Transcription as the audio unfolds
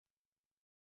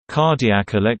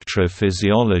Cardiac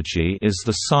electrophysiology is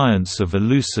the science of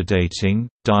elucidating,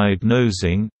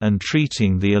 diagnosing, and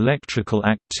treating the electrical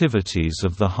activities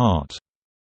of the heart.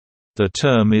 The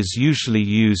term is usually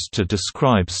used to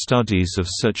describe studies of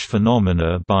such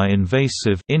phenomena by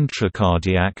invasive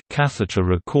intracardiac catheter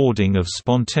recording of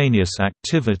spontaneous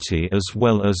activity as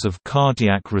well as of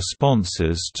cardiac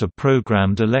responses to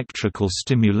programmed electrical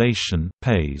stimulation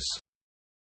 (PASE).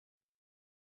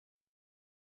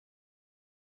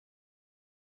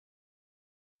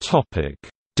 Topic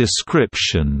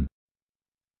description.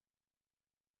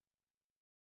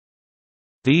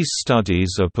 These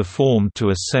studies are performed to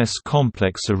assess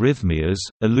complex arrhythmias,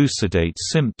 elucidate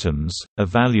symptoms,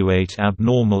 evaluate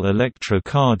abnormal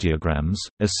electrocardiograms,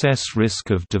 assess risk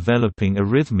of developing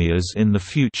arrhythmias in the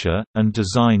future, and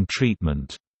design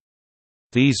treatment.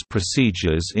 These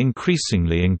procedures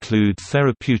increasingly include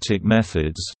therapeutic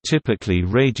methods, typically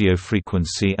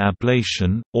radiofrequency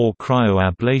ablation, or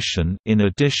cryoablation, in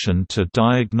addition to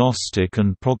diagnostic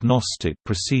and prognostic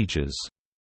procedures.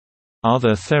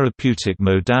 Other therapeutic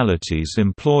modalities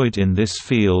employed in this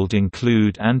field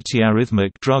include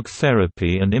antiarrhythmic drug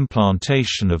therapy and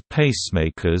implantation of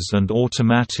pacemakers and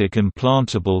automatic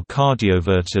implantable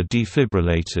cardioverter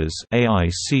defibrillators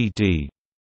 (AICD).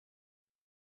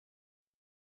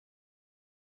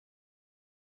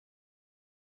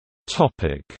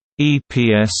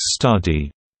 EPS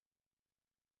study.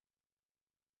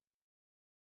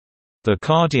 The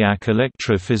cardiac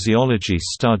electrophysiology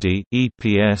study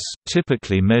 (EPS)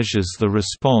 typically measures the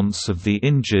response of the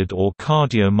injured or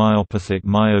cardiomyopathic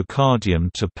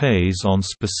myocardium to PASE on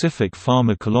specific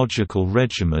pharmacological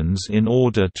regimens in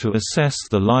order to assess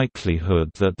the likelihood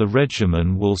that the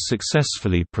regimen will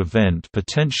successfully prevent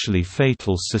potentially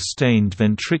fatal sustained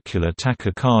ventricular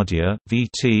tachycardia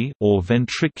 (VT) or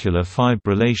ventricular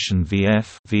fibrillation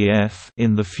 (VF)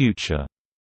 in the future.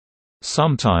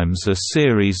 Sometimes a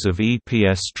series of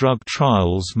EPS drug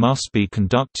trials must be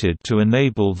conducted to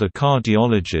enable the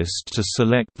cardiologist to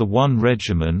select the one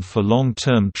regimen for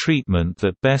long-term treatment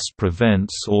that best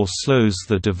prevents or slows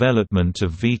the development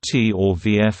of VT or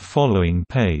VF following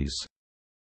PASE.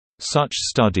 Such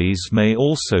studies may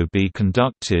also be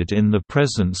conducted in the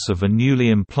presence of a newly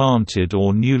implanted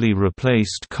or newly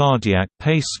replaced cardiac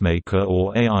pacemaker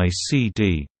or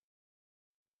AICD.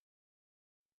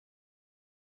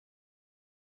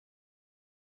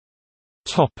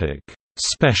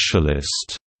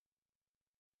 Specialist.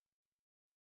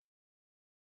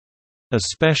 A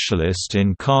specialist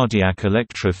in cardiac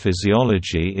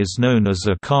electrophysiology is known as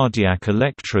a cardiac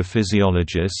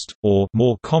electrophysiologist, or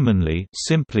more commonly,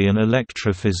 simply an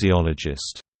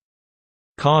electrophysiologist.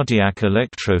 Cardiac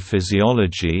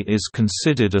electrophysiology is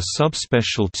considered a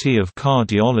subspecialty of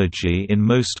cardiology in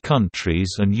most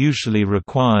countries and usually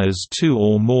requires 2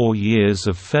 or more years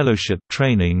of fellowship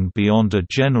training beyond a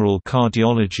general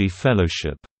cardiology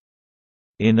fellowship.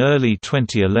 In early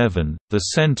 2011, the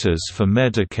Centers for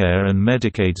Medicare and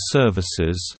Medicaid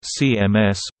Services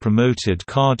 (CMS) promoted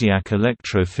cardiac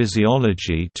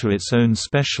electrophysiology to its own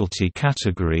specialty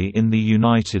category in the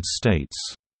United States.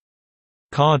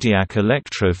 Cardiac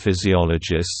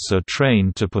electrophysiologists are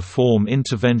trained to perform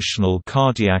interventional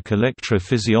cardiac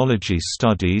electrophysiology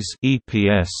studies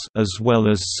 (EPS) as well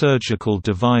as surgical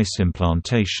device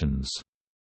implantations.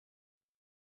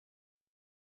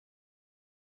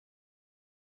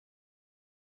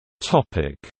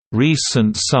 Topic: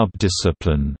 Recent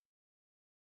subdiscipline.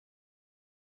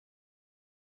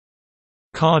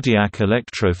 Cardiac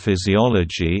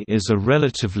electrophysiology is a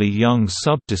relatively young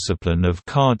subdiscipline of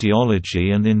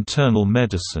cardiology and internal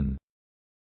medicine.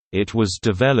 It was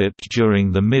developed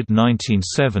during the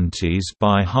mid-1970s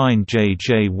by Hein J.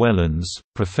 J. Wellens,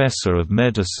 professor of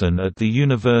medicine at the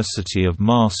University of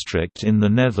Maastricht in the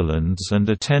Netherlands and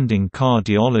attending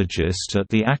cardiologist at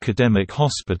the academic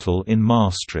hospital in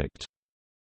Maastricht.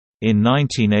 In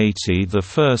 1980 the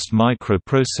first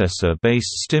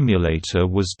microprocessor-based stimulator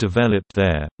was developed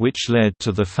there, which led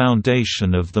to the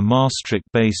foundation of the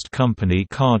Maastricht-based company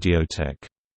Cardiotech.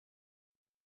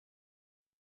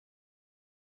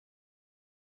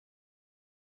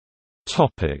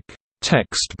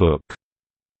 Textbook.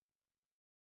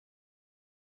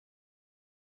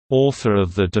 Author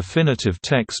of the definitive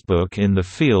textbook in the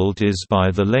field is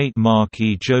by the late Mark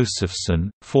E.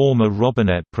 Josephson, former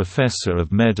Robinett Professor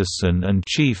of Medicine and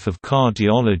Chief of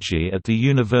Cardiology at the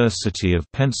University of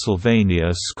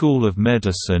Pennsylvania School of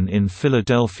Medicine in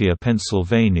Philadelphia,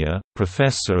 Pennsylvania,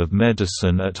 Professor of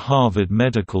Medicine at Harvard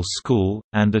Medical School,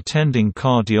 and attending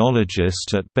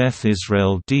cardiologist at Beth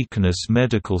Israel Deaconess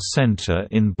Medical Center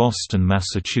in Boston,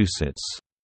 Massachusetts.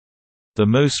 The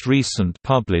most recent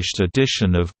published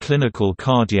edition of Clinical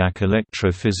Cardiac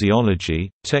Electrophysiology,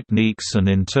 Techniques and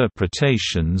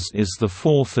Interpretations is the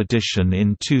fourth edition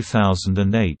in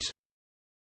 2008.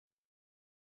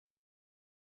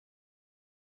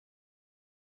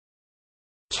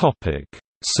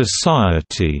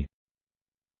 Society.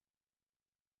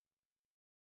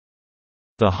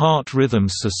 The Heart Rhythm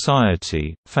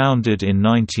Society, founded in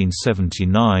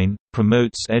 1979,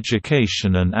 promotes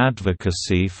education and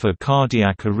advocacy for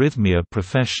cardiac arrhythmia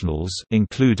professionals,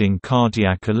 including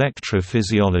cardiac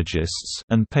electrophysiologists,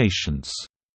 and patients.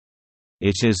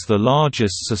 It is the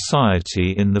largest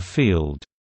society in the field.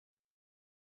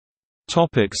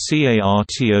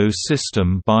 CARTO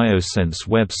system. Biosense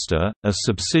Webster, a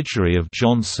subsidiary of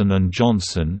Johnson &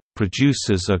 Johnson,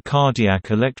 produces a cardiac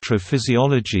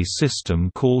electrophysiology system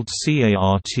called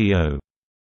CARTO.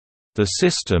 The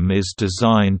system is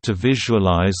designed to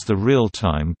visualize the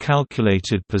real-time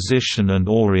calculated position and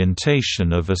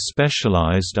orientation of a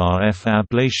specialized RF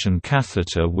ablation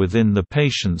catheter within the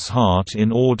patient's heart in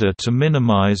order to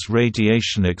minimize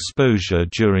radiation exposure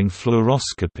during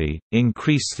fluoroscopy,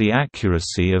 increase the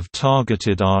accuracy of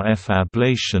targeted RF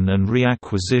ablation and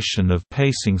reacquisition of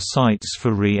pacing sites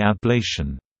for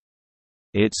re-ablation.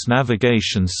 Its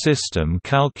navigation system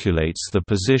calculates the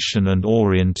position and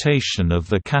orientation of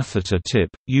the catheter tip,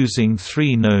 using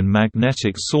 3 known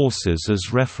magnetic sources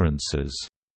as references.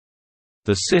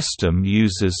 The system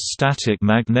uses static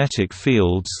magnetic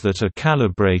fields that are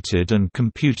calibrated and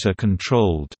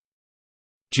computer-controlled.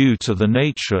 Due to the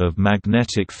nature of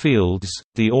magnetic fields,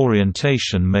 the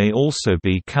orientation may also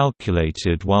be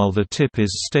calculated while the tip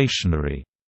is stationary.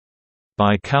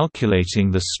 By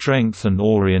calculating the strength and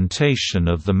orientation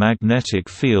of the magnetic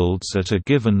fields at a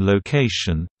given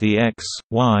location, the x,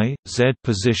 y, z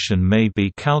position may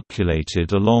be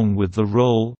calculated along with the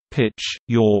roll, pitch,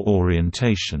 yaw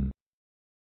orientation.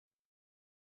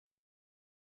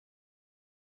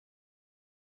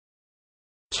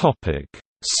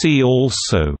 See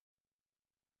also: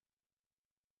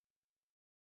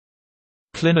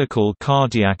 Clinical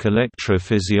cardiac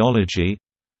electrophysiology,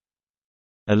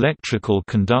 Electrical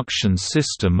conduction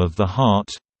system of the heart,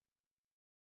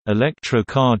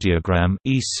 Electrocardiogram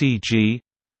 (ECG),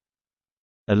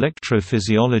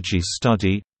 Electrophysiology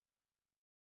study,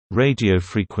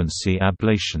 Radiofrequency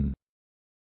ablation.